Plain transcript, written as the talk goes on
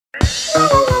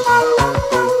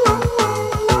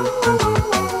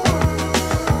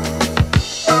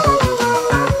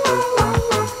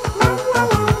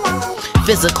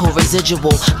Physical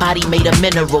residual, body made of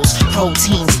minerals,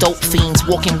 proteins, dope fiends,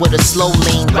 walking with a slow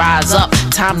lean. Rise up,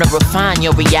 time to refine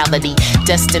your reality.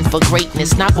 Destined for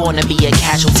greatness, not born to be a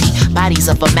casualty. Bodies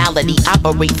of a malady,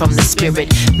 operate from the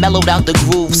spirit. Mellowed out the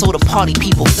groove so the party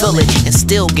people feel it and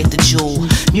still get the jewel.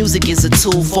 Music is a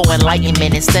tool for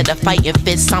enlightenment. Instead of fighting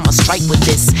fists, I'ma strike with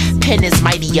this. Pen is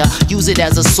mightier, use it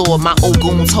as a sword. My old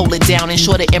goons hold it down,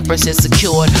 ensure the empress is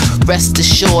secured. Rest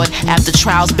assured, after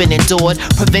trials been endured,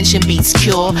 prevention beats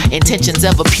cure, intentions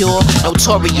ever pure.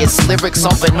 Notorious lyrics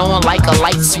off and on like a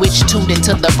light switch, tuned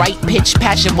into the right pitch,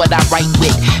 passion what I write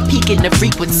with. Peaking the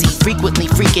frequency, frequently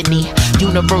freaking me.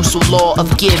 Universal law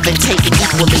of give and take it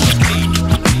equally.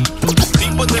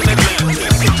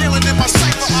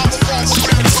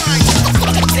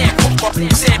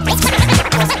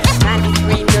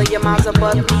 93 million miles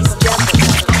above these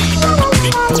devils.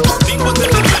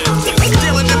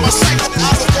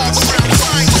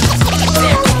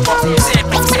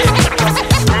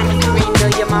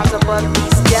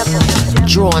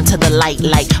 Drawn to the light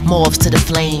like morphs to the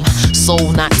flame.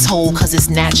 Soul not told cause it's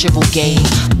natural game.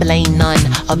 Blame none,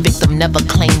 a victim never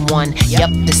claim one. Yep,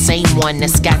 the same one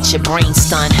that's got your brain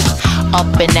stunned. Up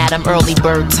and at 'em early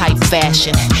bird type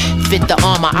fashion. Fit the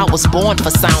armor, I was born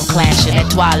for sound clashing.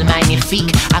 Étoile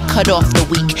magnifique, I cut off the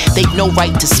weak. They've no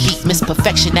right to speak,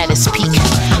 misperfection at its peak.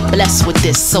 Blessed with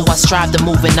this, so I strive to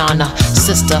move in honor.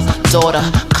 Sister, daughter,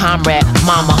 comrade,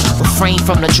 mama. Refrain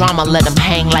from the drama, let them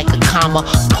hang like a comma.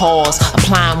 Pause,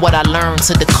 applying what I learned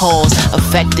to the cause.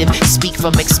 Effective, speak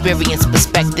from experience,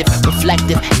 perspective.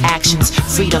 Reflective, actions,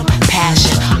 freedom,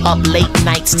 passion. Up late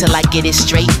nights till I get it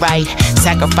straight right.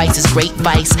 Sacrifice is great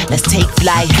vice, let's take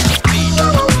flight.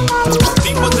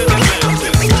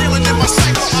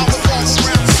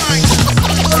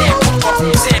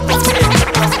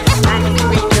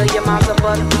 93 million miles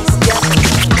above these devils.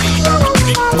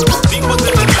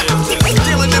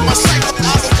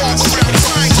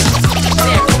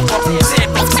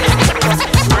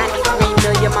 93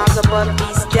 million miles above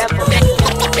these devils.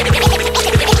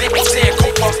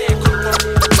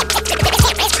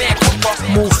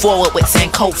 Move forward with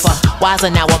Sankofa. Wiser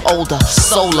now I'm older.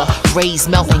 Solar rays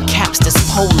melting caps this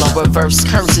polar. Reverse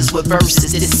curses with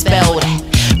verses dispel that.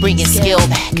 Bringing skill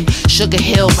back. Sugar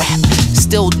Hill rap.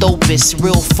 Still dopest,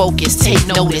 real focus, take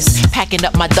notice. Packing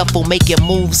up my duffel, making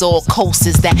moves all coasts.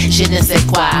 Is that je ne sais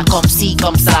quoi, comme si,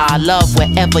 comme ça. Love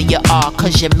wherever you are,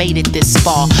 cause you made it this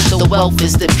far. The wealth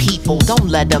is the people, don't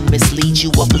let them mislead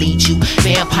you or bleed you.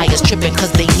 Vampires tripping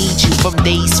cause they need you from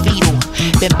days fetal.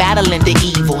 Been battling the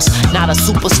evils, not a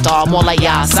superstar, more like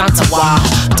ya, Santawa.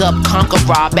 Dub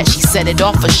conqueror, bet she set it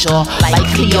off for sure. Like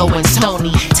Cleo and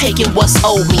Tony, taking what's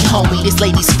owed me, homie. This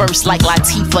lady's first like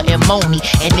Latifah and Moni.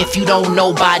 And if you don't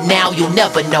know by now, you'll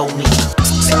never know me.